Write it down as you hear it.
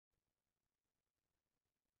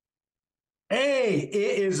Hey,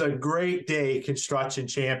 it is a great day, construction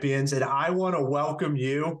champions, and I want to welcome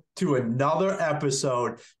you to another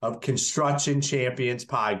episode of Construction Champions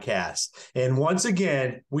Podcast. And once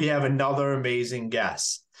again, we have another amazing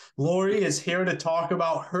guest. Laurie is here to talk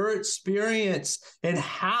about her experience and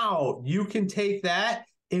how you can take that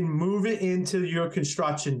and move it into your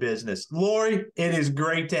construction business. Laurie, it is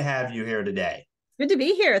great to have you here today. Good to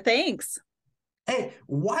be here. Thanks. Hey,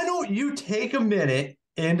 why don't you take a minute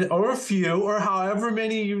and or a few or however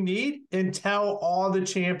many you need and tell all the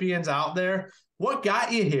champions out there what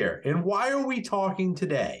got you here and why are we talking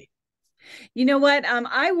today? You know what?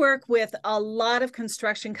 I work with a lot of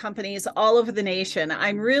construction companies all over the nation.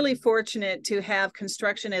 I'm really fortunate to have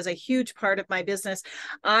construction as a huge part of my business.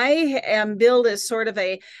 I am billed as sort of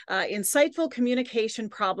a insightful communication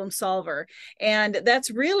problem solver, and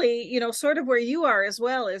that's really, sort of where you are as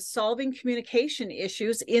well, is solving communication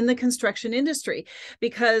issues in the construction industry.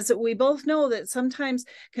 Because we both know that sometimes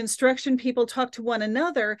construction people talk to one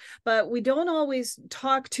another, but we don't always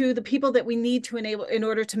talk to the people that we need to enable in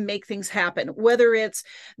order to make things happen, whether it's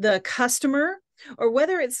the customer or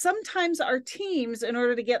whether it's sometimes our teams in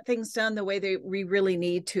order to get things done the way that we really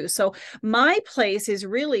need to. So my place is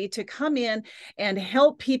really to come in and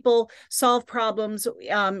help people solve problems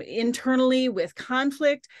internally with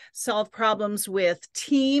conflict, solve problems with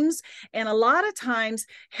teams, and a lot of times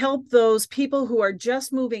help those people who are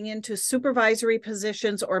just moving into supervisory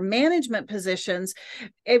positions or management positions.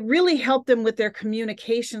 It really help them with their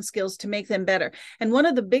communication skills to make them better. And one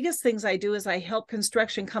of the biggest things I do is I help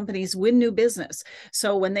construction companies win new business.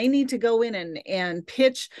 So when they need to go in and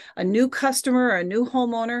pitch a new customer or a new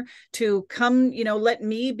homeowner to come, let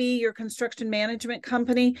me be your construction management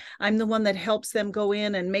company, I'm the one that helps them go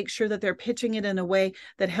in and make sure that they're pitching it in a way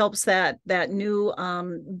that helps that new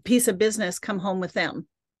piece of business come home with them.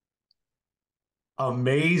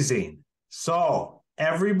 Amazing. So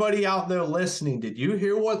everybody out there listening, did you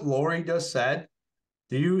hear what Laurie just said?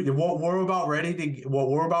 Do you what we're about ready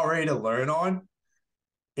to learn on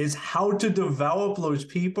is how to develop those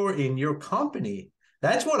people in your company.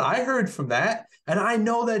 That's what I heard from that. And I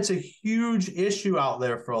know that's a huge issue out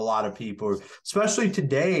there for a lot of people, especially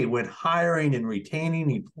today when hiring and retaining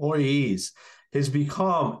employees has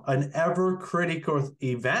become an ever critical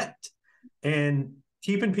event. And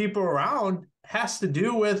keeping people around has to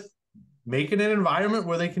do with making an environment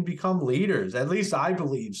where they can become leaders. At least I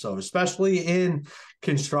believe so, especially in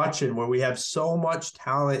construction where we have so much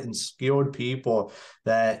talent and skilled people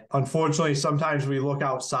that unfortunately sometimes we look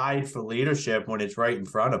outside for leadership when it's right in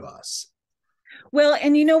front of us. Well,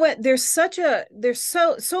 and you know what? There's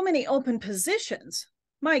so many open positions.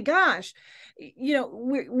 My gosh,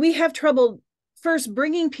 we have trouble first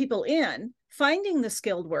bringing people in, finding the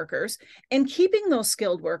skilled workers and keeping those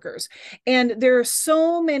skilled workers. And there are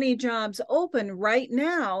so many jobs open right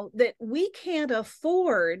now that we can't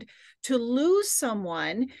afford to lose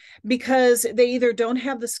someone because they either don't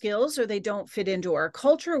have the skills or they don't fit into our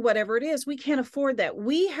culture, or whatever it is. We can't afford that.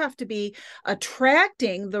 We have to be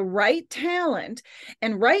attracting the right talent.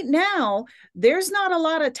 And right now, there's not a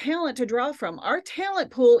lot of talent to draw from. Our talent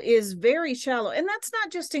pool is very shallow. And that's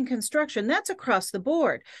not just in construction, that's across the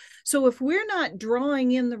board. So if we're not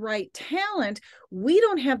drawing in the right talent, we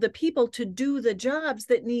don't have the people to do the jobs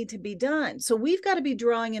that need to be done. So we've got to be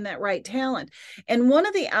drawing in that right talent. And one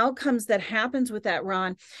of the outcomes that happens with that,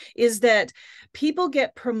 Ron, is that people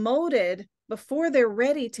get promoted before they're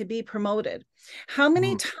ready to be promoted. How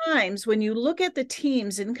many times, when you look at the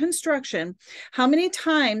teams in construction, how many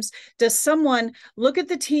times does someone look at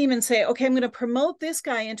the team and say, okay, I'm going to promote this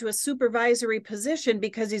guy into a supervisory position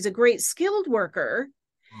because he's a great skilled worker?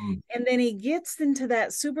 And then he gets into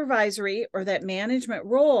that supervisory or that management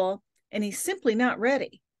role, and he's simply not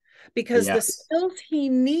ready because the Yes. skills he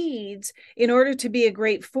needs in order to be a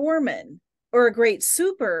great foreman or a great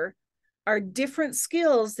super are different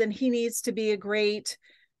skills than he needs to be a great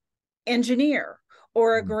engineer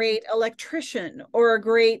or a great electrician or a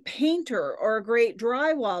great painter or a great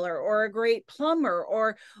drywaller or a great plumber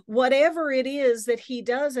or whatever it is that he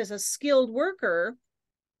does as a skilled worker.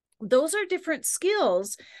 Those are different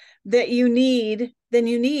skills that you need than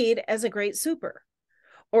you need as a great super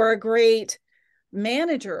or a great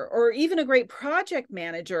manager or even a great project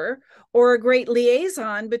manager or a great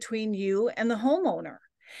liaison between you and the homeowner.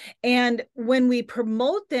 And when we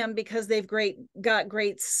promote them because they've got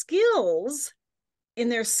great skills in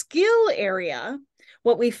their skill area,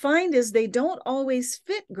 what we find is they don't always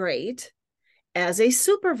fit great as a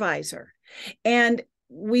supervisor. And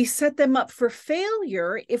we set them up for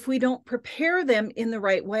failure if we don't prepare them in the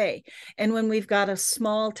right way. And when we've got a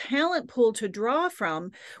small talent pool to draw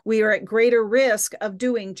from, we are at greater risk of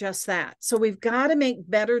doing just that. So we've got to make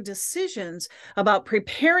better decisions about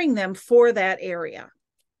preparing them for that area.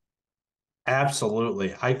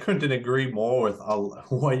 Absolutely. I couldn't agree more with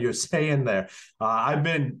what you're saying there. I've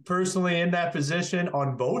been personally in that position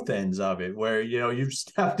on both ends of it, where, you've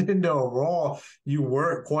stepped into a role you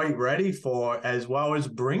weren't quite ready for, as well as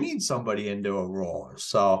bringing somebody into a role.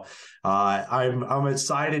 So I'm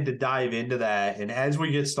excited to dive into that. And as we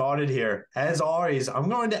get started here, as always, I'm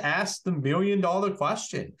going to ask the $1,000,000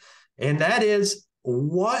 question. And that is,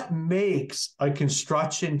 what makes a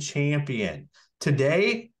construction champion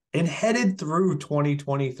today and headed through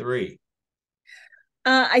 2023?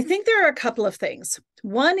 I think there are a couple of things.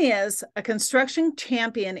 One is, a construction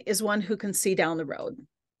champion is one who can see down the road,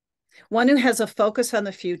 one who has a focus on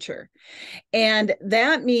the future. And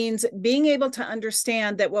that means being able to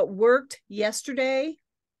understand that what worked yesterday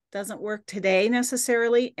doesn't work today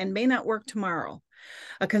necessarily, and may not work tomorrow.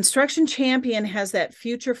 A construction champion has that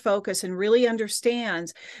future focus and really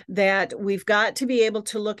understands that we've got to be able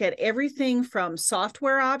to look at everything from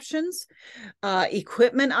software options,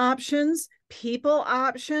 equipment options, people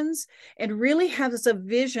options, and really has a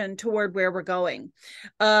vision toward where we're going.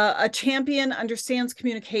 A champion understands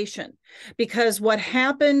communication, because what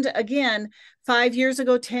happened, again, 5 years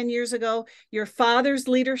ago, 10 years ago, your father's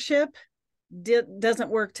leadership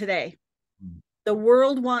doesn't work today. The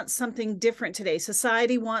world wants something different today.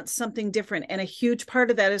 Society wants something different. And a huge part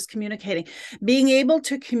of that is communicating. Being able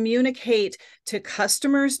to communicate to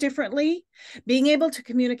customers differently, being able to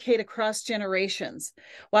communicate across generations.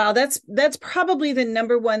 Wow, that's probably the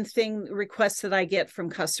number one request that I get from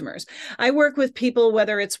customers. I work with people,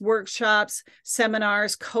 whether it's workshops,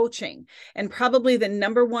 seminars, coaching, and probably the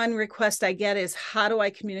number one request I get is, how do I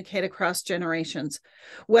communicate across generations?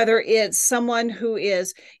 Whether it's someone who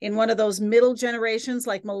is in one of those middle generations,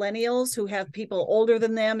 like millennials, who have people older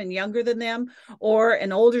than them and younger than them, or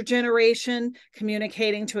an older generation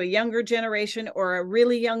communicating to a younger generation, or a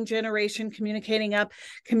really young generation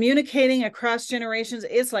communicating across generations.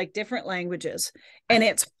 It's like different languages, and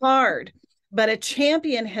it's hard, but a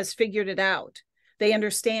champion has figured it out. They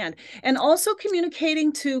understand. And also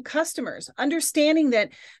communicating to customers, understanding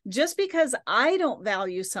that just because I don't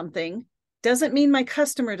value something doesn't mean my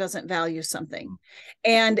customer doesn't value something.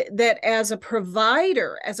 And that as a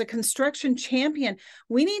provider, as a construction champion,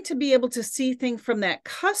 we need to be able to see things from that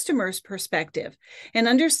customer's perspective and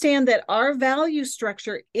understand that our value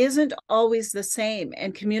structure isn't always the same,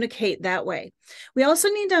 and communicate that way. We also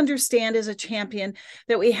need to understand as a champion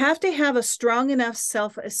that we have to have a strong enough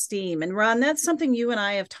self-esteem. And Ron, that's something you and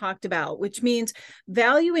I have talked about, which means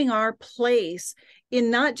valuing our place in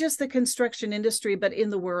not just the construction industry, but in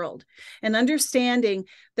the world, and understanding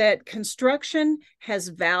that construction has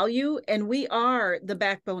value, and we are the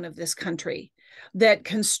backbone of this country, that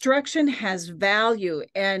construction has value,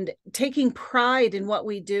 and taking pride in what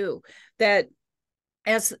we do, that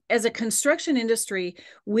as a construction industry,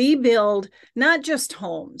 we build not just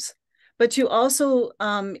homes, but you also,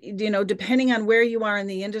 depending on where you are in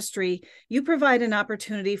the industry, you provide an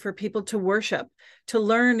opportunity for people to worship, to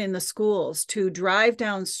learn in the schools, to drive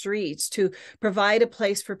down streets, to provide a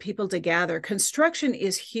place for people to gather. Construction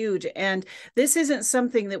is huge, and this isn't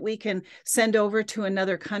something that we can send over to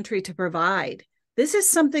another country to provide. This is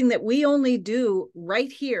something that we only do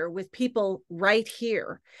right here with people right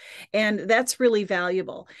here. And that's really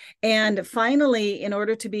valuable. And finally, in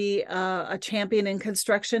order to be a champion in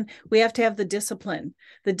construction, we have to have the discipline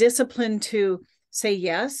to say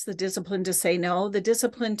yes, the discipline to say no, the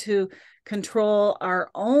discipline to control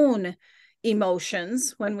our own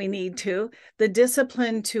emotions when we need to, the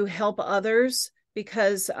discipline to help others,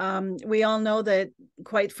 because we all know that,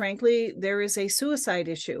 quite frankly, there is a suicide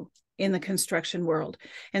issue in the construction world.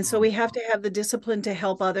 And so we have to have the discipline to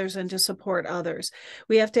help others and to support others.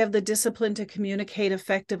 We have to have the discipline to communicate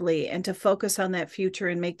effectively and to focus on that future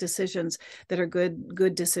and make decisions that are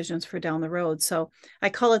good decisions for down the road. So I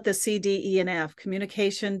call it the C, D, E, and F: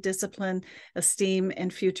 communication, discipline, esteem,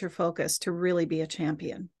 and future focus, to really be a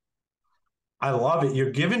champion. I love it. You're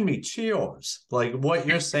giving me chills. Like, what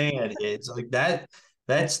you're saying is like that.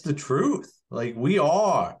 That's the truth. Like, we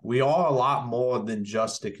are a lot more than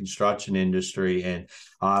just the construction industry, and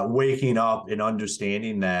waking up and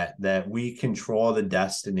understanding that we control the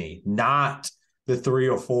destiny, not the 3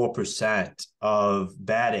 or 4% of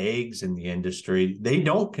bad eggs in the industry. They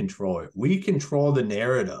don't control it. We control the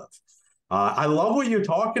narrative. I love what you're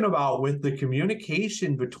talking about with the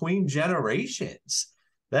communication between generations.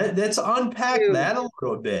 Let's unpack that Huge. a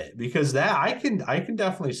little bit, because that I can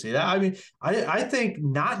definitely see that. I mean, I think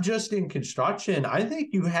not just in construction, I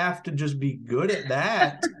think you have to just be good at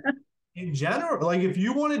that in general. Like if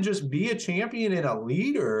you want to just be a champion and a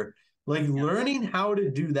leader, like learning how to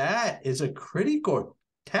do that is a critical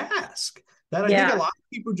task that I think a Yeah. lot of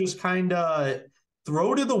people just kind of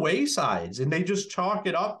throw to the waysides, and they just chalk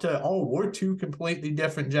it up to, oh, we're two completely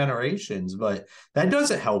different generations, but that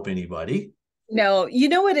doesn't help anybody. No, you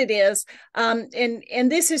know what it is, and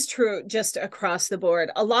this is true just across the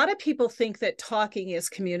board. A lot of people think that talking is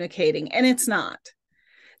communicating, and it's not.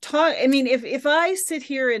 Talk. I mean, if I sit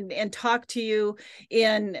here and talk to you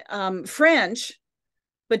in French,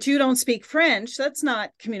 but you don't speak French, that's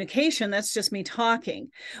not communication. That's just me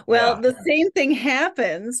talking. Well, Yeah. the same thing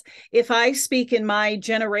happens if I speak in my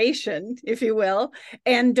generation, if you will,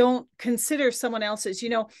 and don't consider someone else's. You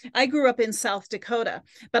know, I grew up in South Dakota,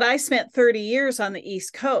 but I spent 30 years on the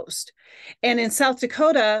East Coast. And in South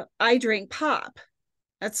Dakota, I drink pop.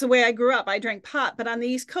 That's the way I grew up. I drank pop, but on the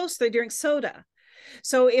East Coast, they drink soda.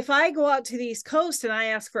 So if I go out to the East Coast and I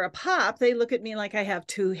ask for a pop, they look at me like I have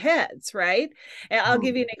two heads, right? And I'll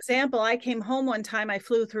give you an example. I came home one time, I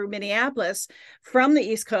flew through Minneapolis from the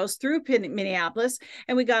East Coast through Minneapolis,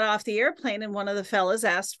 and we got off the airplane, and one of the fellas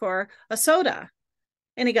asked for a soda.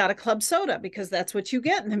 And he got a club soda because that's what you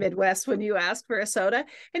get in the Midwest when you ask for a soda.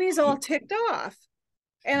 And he's all ticked off.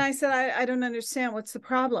 And I said, I don't understand. What's the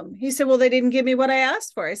problem? He said, well, they didn't give me what I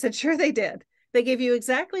asked for. I said, sure, they did. They gave you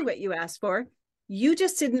exactly what you asked for. You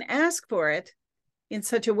just didn't ask for it in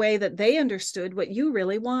such a way that they understood what you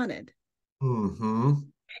really wanted. Mm-hmm.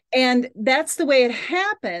 And that's the way it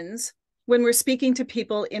happens when we're speaking to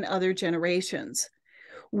people in other generations.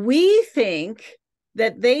 We think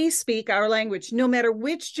that they speak our language, no matter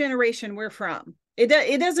which generation we're from. It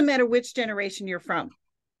doesn't matter which generation you're from.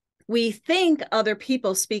 We think other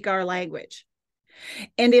people speak our language.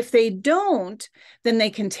 And if they don't, then they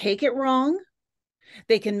can take it wrong.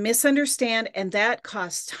 They can misunderstand, and that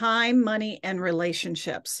costs time, money, and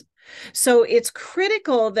relationships. So it's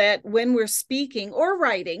critical that when we're speaking or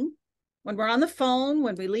writing, when we're on the phone,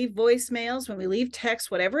 when we leave voicemails, when we leave texts,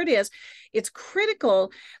 whatever it is, it's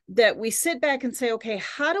critical that we sit back and say, okay,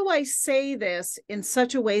 how do I say this in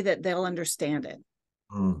such a way that they'll understand it?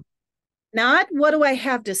 Mm. Not what do I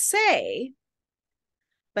have to say,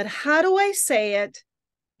 but how do I say it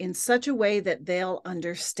in such a way that they'll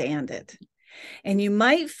understand it? And you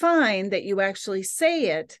might find that you actually say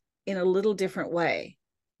it in a little different way.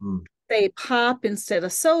 Mm. Say pop instead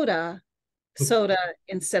of soda, soda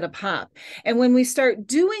instead of pop. And when we start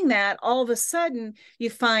doing that, all of a sudden you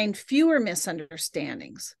find fewer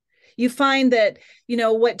misunderstandings. You find that, you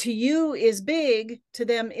know, what to you is big, to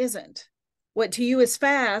them isn't. What to you is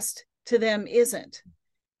fast, to them isn't.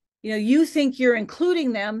 You know, you think you're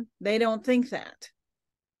including them, they don't think that.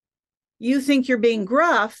 You think you're being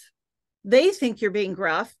gruff, they think you're being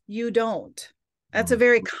gruff, you don't. That's a Mm.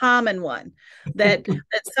 very common one that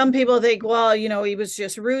some people think, well, you know, he was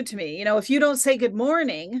just rude to me. You know, if you don't say good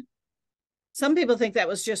morning, some people think that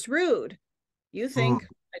was just rude. You Mm. think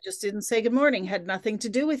I just didn't say good morning, had nothing to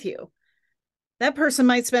do with you. That person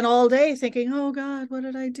might spend all day thinking, oh God, what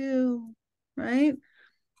did I do? Right?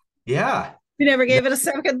 Yeah. You never gave it a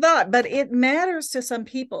second thought, but it matters to some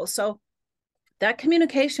people. So that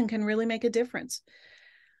communication can really make a difference.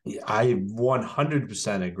 I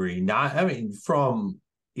 100% agree. Not, I mean, from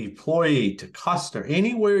employee to customer,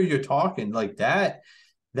 anywhere you're talking like that,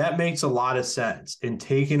 that makes a lot of sense. And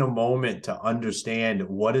taking a moment to understand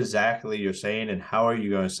what exactly you're saying and how are you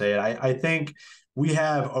going to say it. I think we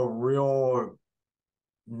have a real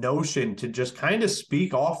notion to just kind of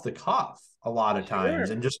speak off the cuff a lot of times,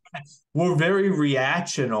 Sure. and just we're very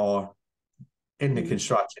reactional in the Mhm.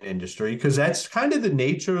 construction industry, because that's kind of the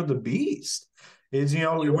nature of the beast. Is, you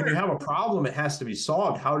know, when you Sure. have a problem, it has to be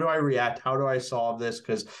solved. How do I react? How do I solve this?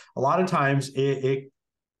 Because a lot of times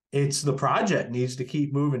it's the project needs to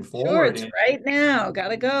keep moving Sure. forward. It's And right now.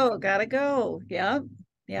 Gotta go. Gotta go. Yeah.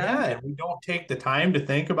 Yeah. yeah, and we don't take the time to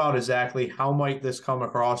think about exactly how might this come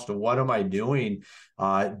across, to what am I doing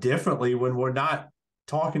differently when we're not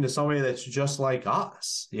talking to somebody that's just like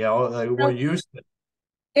us. You know, like we're No, used to.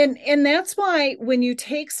 and that's why when you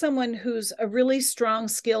take someone who's a really strong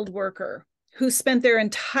skilled worker who spent their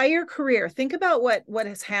entire career, think about what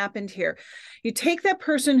has happened here. You take that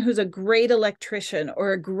person who's a great electrician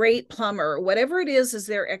or a great plumber or whatever it is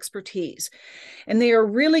their expertise, and they are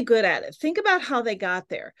really good at it. Think about how they got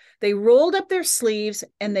there. They rolled up their sleeves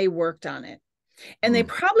and they worked on it, and they Mm.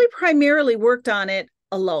 probably primarily worked on it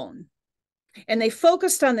alone, and they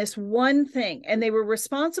focused on this one thing, and they were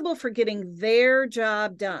responsible for getting their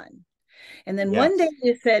job done. And then one day Yes.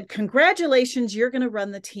 you said, congratulations, you're going to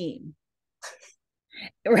run the team.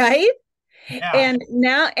 Right. Yeah. And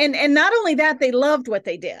now, and not only that, they loved what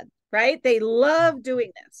they did, right? They loved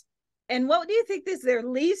doing this. And what do you think is their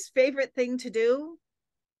least favorite thing to do?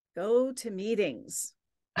 Go to meetings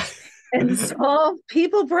and solve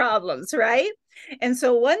people problems, right? And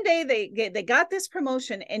so one day they got this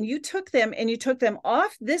promotion, and you took them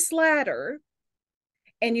off this ladder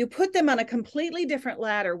and you put them on a completely different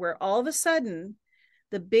ladder, where all of a sudden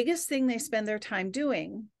the biggest thing they spend their time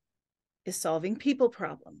doing is solving people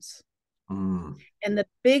problems. Mm. And the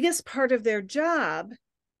biggest part of their job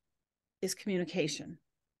is communication,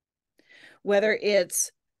 whether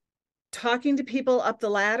it's talking to people up the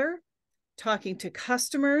ladder, talking to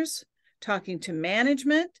customers, talking to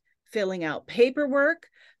management, filling out paperwork,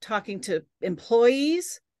 talking to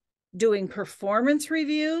employees, doing performance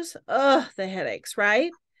reviews. Ugh, the headaches,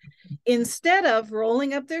 right? Instead of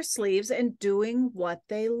rolling up their sleeves and doing what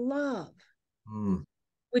they love, Mm.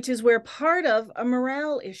 which is where part of a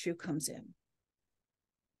morale issue comes in.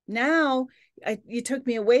 Now, you took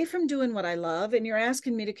me away from doing what I love, and you're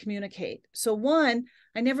asking me to communicate. So one,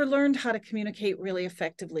 I never learned how to communicate really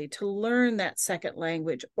effectively, to learn that second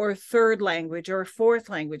language or third language or fourth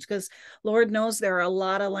language, because Lord knows there are a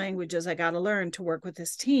lot of languages I got to learn to work with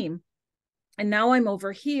this team. And now I'm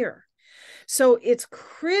over here. So it's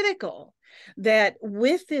critical that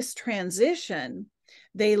with this transition,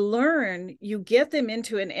 they learn, you get them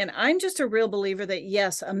into it. And I'm just a real believer that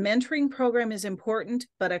yes, a mentoring program is important,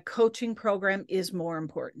 but a coaching program is more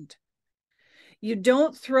important. You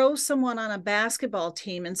don't throw someone on a basketball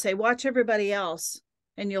team and say, watch everybody else,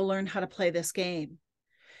 and you'll learn how to play this game.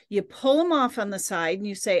 You pull them off on the side and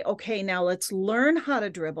you say, okay, now let's learn how to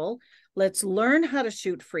dribble. Let's learn how to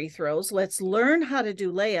shoot free throws. Let's learn how to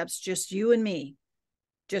do layups, just you and me.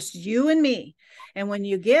 Just you and me. And when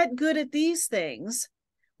you get good at these things,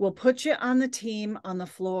 we'll put you on the team on the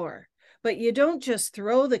floor. But you don't just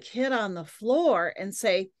throw the kid on the floor and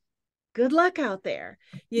say, good luck out there.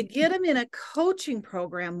 You get them in a coaching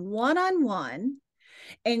program one-on-one,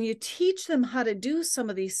 and you teach them how to do some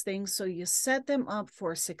of these things, so you set them up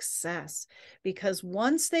for success. Because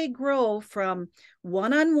once they grow from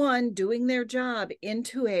one-on-one doing their job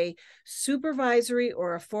into a supervisory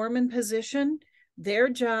or a foreman position, their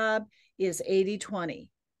job is 80-20,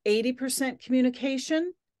 80%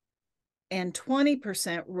 communication and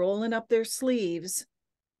 20% rolling up their sleeves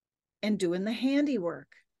and doing the handiwork.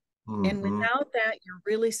 And Mm-hmm. without that, you're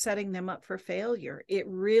really setting them up for failure. It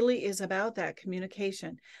really is about that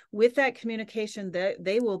communication. With that communication,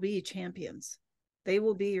 they will be champions. They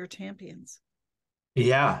will be your champions.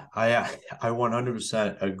 Yeah, I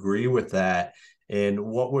 100% agree with that. And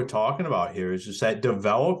what we're talking about here is just that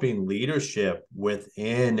developing leadership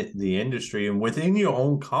within the industry and within your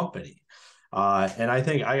own company. And I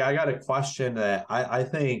think I got a question that I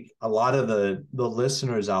think a lot of the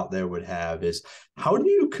listeners out there would have is, how do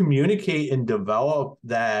you communicate and develop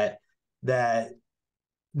that that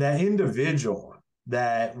individual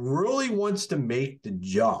that really wants to make the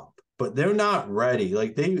jump, but they're not ready?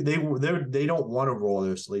 Like they don't want to roll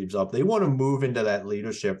their sleeves up. They want to move into that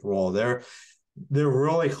leadership role. They're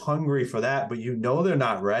really hungry for that, but they're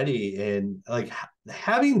not ready. And like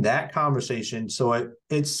having that conversation, so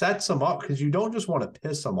it sets them up, because you don't just want to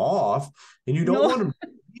piss them off and you don't No, want to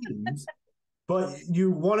leave, but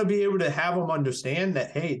you want to be able to have them understand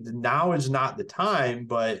that, hey, now is not the time,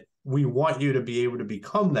 but we want you to be able to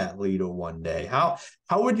become that leader one day. How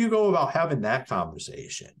would you go about having that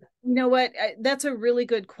conversation? you know what? That's a really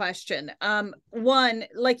good question. One,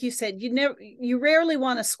 like you said, you rarely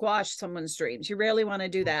want to squash someone's dreams. You rarely want to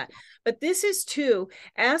do that. But this is two.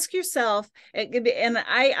 Ask yourself, and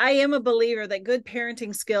I am a believer that good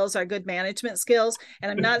parenting skills are good management skills.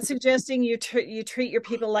 And I'm not suggesting you treat your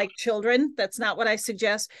people like children. That's not what I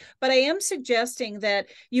suggest. But I am suggesting that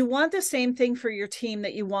you want the same thing for your team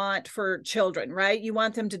that you want for children, right? You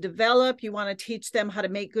want them to develop. You want to teach them how to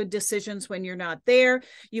make good decisions when you're not there.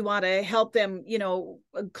 You want to help them,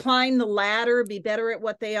 climb the ladder, be better at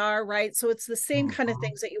what they are, right? So it's the same kind of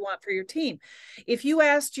things that you want for your team. If you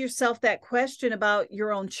asked yourself that question about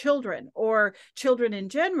your own children or children in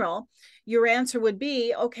general, your answer would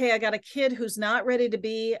be, okay, I got a kid who's not ready to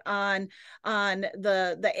be on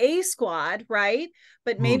the A squad, right?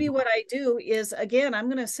 But maybe what I do is, again, I'm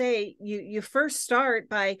going to say you first start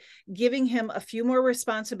by giving him a few more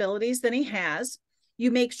responsibilities than he has. You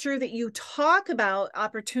make sure that you talk about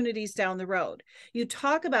opportunities down the road. You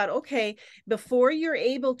talk about, okay, before you're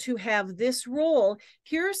able to have this role,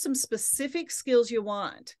 here are some specific skills you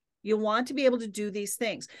want. You want to be able to do these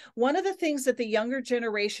things. One of the things that the younger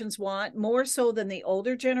generations want more so than the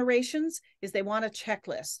older generations is they want a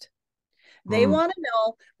checklist. They want to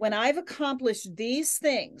know, when I've accomplished these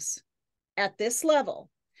things at this level,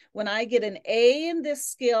 when I get an A in this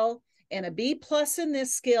skill and a B plus in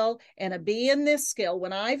this skill and a B in this skill,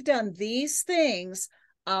 when I've done these things,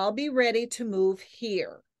 I'll be ready to move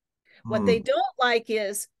here. What they don't like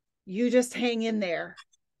is you just hang in there.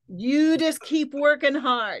 You just keep working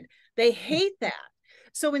hard. They hate that.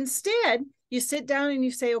 So instead, you sit down and you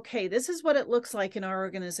say, okay, this is what it looks like in our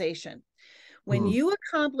organization. When you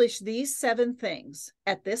accomplish these 7 things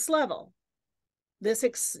at this level, this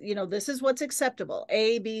is what's acceptable,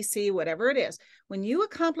 A, B, C, whatever it is. When you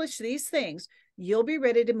accomplish these things, you'll be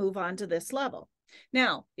ready to move on to this level.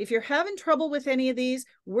 Now, if you're having trouble with any of these,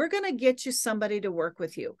 we're going to get you somebody to work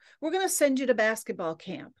with you. We're going to send you to basketball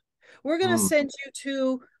camp. We're going to send you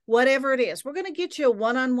to whatever it is. We're going to get you a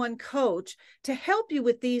one-on-one coach to help you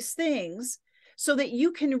with these things so that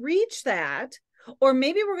you can reach that. Or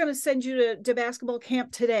maybe we're going to send you to basketball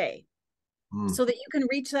camp today so that you can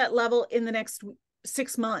reach that level in the next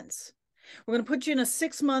 6 months. We're going to put you in a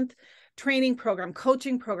 6-month training program,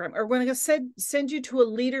 coaching program, or we're going to send you to a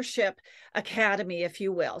leadership academy, if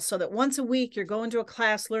you will, so that once a week you're going to a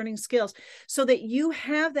class learning skills so that you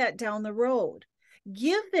have that down the road.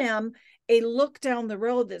 Give them a look down the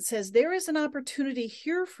road that says there is an opportunity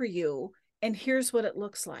here for you and here's what it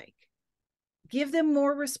looks like. Give them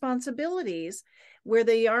more responsibilities where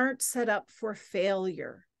they aren't set up for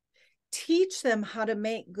failure. Teach them how to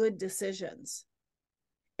make good decisions.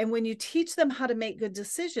 And when you teach them how to make good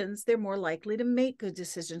decisions, they're more likely to make good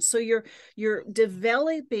decisions. So you're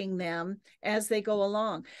developing them as they go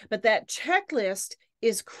along. But that checklist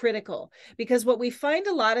is critical, because what we find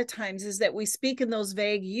a lot of times is that we speak in those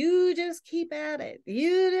vague, you just keep at it.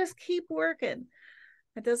 You just keep working.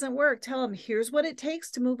 That doesn't work. Tell them, here's what it takes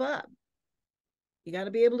to move up. You got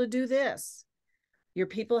to be able to do this. Your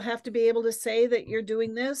people have to be able to say that you're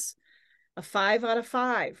doing this a 5 out of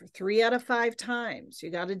 5, 3 out of 5 times. You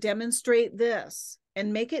got to demonstrate this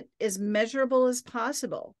and make it as measurable as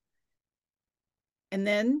possible. And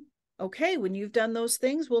then, okay, when you've done those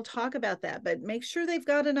things, we'll talk about that, but make sure they've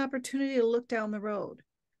got an opportunity to look down the road.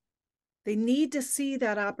 They need to see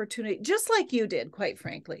that opportunity, just like you did, quite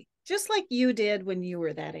frankly, just like you did when you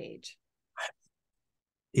were that age.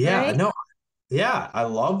 Yeah, right? no, yeah, I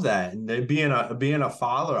love that. And being a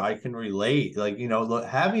father, I can relate. Like,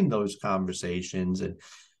 having those conversations, and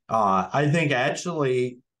I think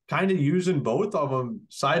actually kind of using both of them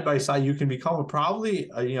side by side, you can become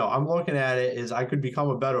I'm looking at it as I could become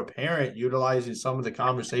a better parent utilizing some of the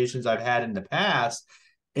conversations I've had in the past,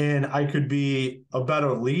 and I could be a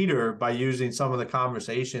better leader by using some of the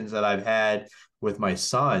conversations that I've had with my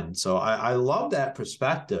son. So I love that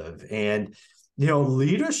perspective. And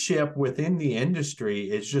leadership within the industry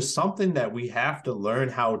is just something that we have to learn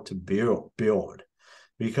how to build,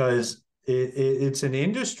 because it's an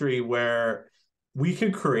industry where we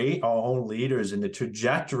can create our own leaders, and the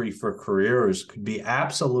trajectory for careers could be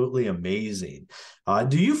absolutely amazing.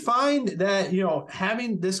 Do you find that,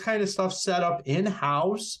 having this kind of stuff set up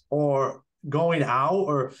in-house or going out,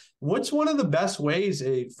 or what's one of the best ways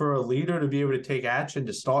for a leader to be able to take action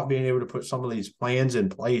to start being able to put some of these plans in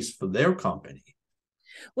place for their company?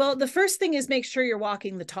 Well, the first thing is make sure you're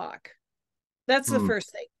walking the talk. That's the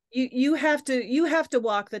first thing. You have to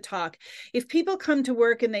walk the talk. If people come to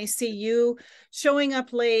work and they see you showing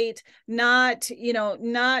up late, not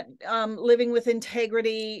living with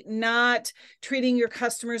integrity, not treating your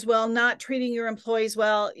customers well, not treating your employees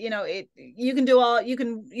well, you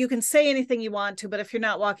can say anything you want to, but if you're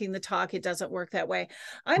not walking the talk, it doesn't work that way.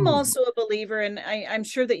 I'm also a believer, and I'm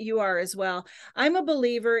sure that you are as well. I'm a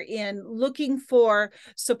believer in looking for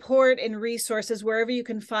support and resources wherever you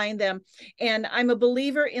can find them. And I'm a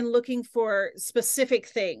believer in looking for specific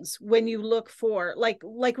things when you look for, like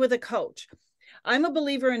with a coach. I'm a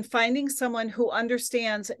believer in finding someone who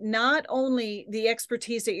understands not only the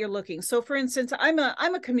expertise that you're looking. So for instance, I'm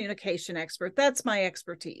a communication expert. That's my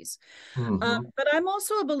expertise. But I'm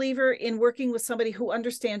also a believer in working with somebody who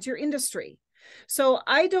understands your industry. So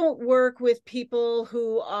I don't work with people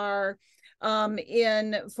who are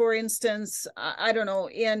for instance, I don't know,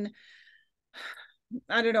 in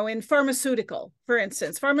I don't know, in pharmaceutical, for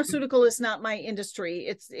instance. Pharmaceutical is not my industry.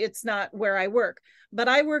 It's not where I work, but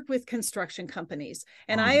I work with construction companies,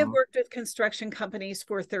 and I have Mhm. worked with construction companies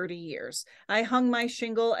for 30 years. I hung my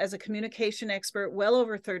shingle as a communication expert well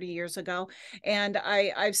over 30 years ago, and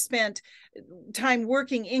I've spent time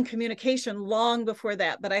working in communication long before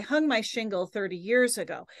that, but I hung my shingle 30 years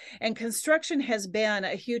ago. And construction has been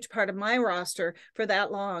a huge part of my roster for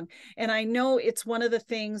that long. And I know it's one of the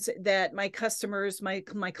things that my customers, my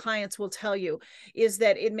clients will tell you is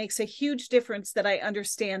that it makes a huge difference that I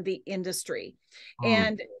understand the industry. Mm.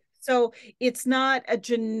 And so it's not a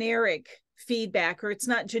generic feedback, or it's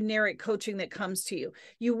not generic coaching that comes to you.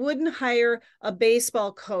 You wouldn't hire a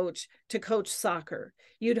baseball coach to coach soccer.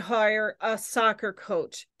 You'd hire a soccer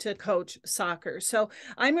coach to coach soccer. So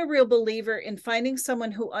I'm a real believer in finding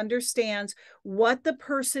someone who understands what the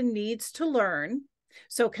person needs to learn,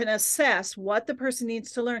 so can assess what the person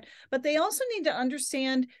needs to learn, but they also need to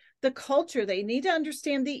understand the culture. They need to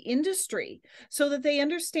understand the industry so that they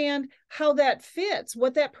understand how that fits,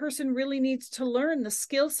 what that person really needs to learn, the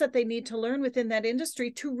skill set they need to learn within that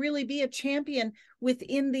industry to really be a champion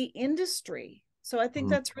within the industry. So I think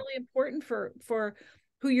Mm. that's really important for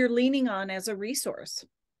who you're leaning on as a resource.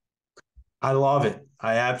 I love it.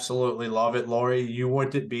 I absolutely love it, Laurie. You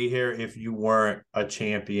wouldn't be here if you weren't a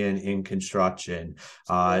champion in construction.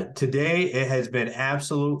 Today, it has been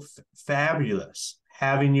absolute fabulous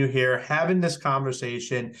having you here, having this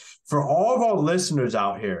conversation. For all of our listeners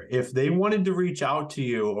out here, if they wanted to reach out to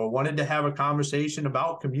you or wanted to have a conversation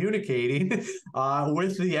about communicating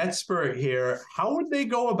with the expert here, how would they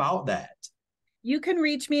go about that? You can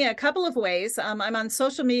reach me a couple of ways. I'm on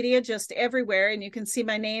social media just everywhere, and you can see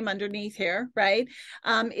my name underneath here, right?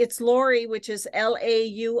 It's Laurie, which is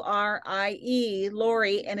Laurie,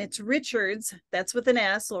 Laurie, and it's Richards. That's with an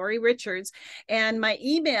S, Laurie Richards. And my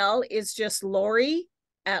email is just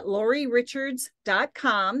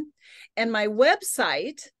Laurie@laurierichards.com. And my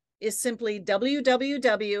website is simply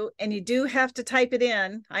www, and you do have to type it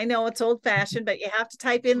in. I know it's old fashioned, but you have to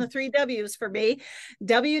type in the 3 W's for me,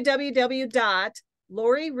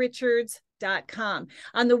 www.laurierichards.com.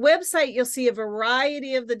 On the website, you'll see a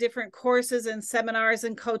variety of the different courses and seminars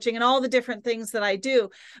and coaching and all the different things that I do.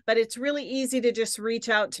 But it's really easy to just reach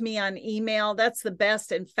out to me on email. That's the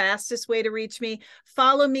best and fastest way to reach me.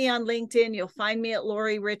 Follow me on LinkedIn. You'll find me at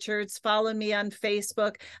Laurie Richards. Follow me on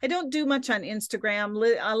Facebook. I don't do much on Instagram.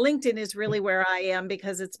 LinkedIn is really where I am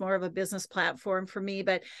because it's more of a business platform for me.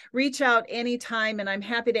 But reach out anytime, and I'm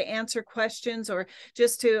happy to answer questions or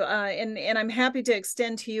just to, and I'm happy to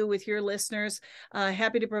extend to you with your listeners.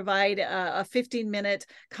 Happy to provide a 15-minute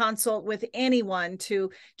consult with anyone to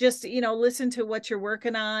just, listen to what you're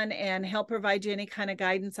working on and help provide you any kind of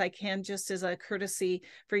guidance I can, just as a courtesy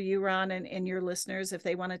for you, Ron, and your listeners. If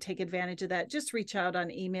they want to take advantage of that, just reach out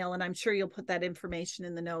on email, and I'm sure you'll put that information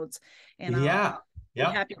in the notes, and Yeah. I'll be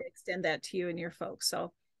Yep. happy to extend that to you and your folks.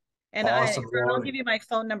 So, and Awesome, I'll Laurie. give you my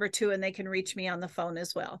phone number too, and they can reach me on the phone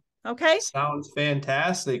as well. Okay. Sounds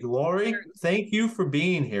fantastic. Laurie, thank you for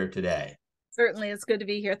being here today. Certainly. It's good to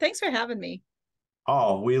be here. Thanks for having me.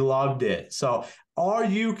 Oh, we loved it. So, all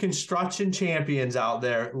you construction champions out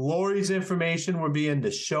there, Laurie's information will be in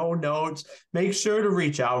the show notes. Make sure to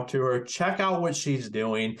reach out to her, check out what she's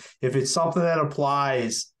doing. If it's something that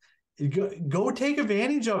applies, go take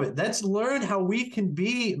advantage of it. Let's learn how we can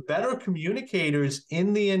be better communicators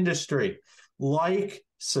in the industry. Like,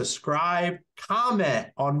 subscribe, comment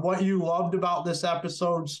on what you loved about this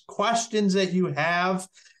episode's questions that you have,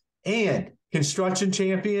 and construction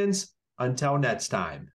champions, until next time.